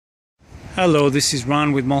Hello, this is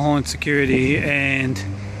Ron with Mulholland Security, and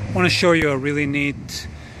I want to show you a really neat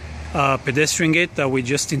pedestrian gate that we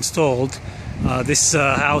just installed. This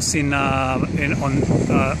house around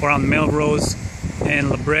Melrose and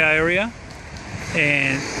La Brea area,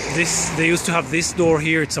 and they used to have this door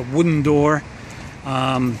here. It's a wooden door.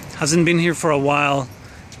 Hasn't been here for a while,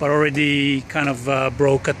 but already kind of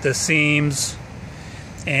broke at the seams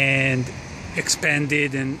and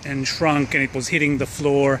expanded and shrunk, and it was hitting the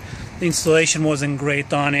floor. The installation wasn't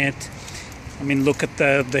great on it. I mean, look at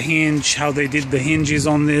the hinge, how they did the hinges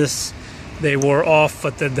on this. They were off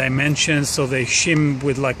at the dimensions, so they shimmed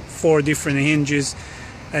with like 4 different hinges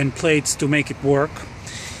and plates to make it work.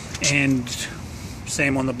 And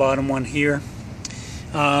same on the bottom one here.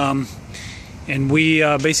 And we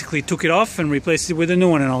basically took it off and replaced it with a new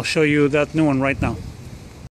one, and I'll show you that new one right now.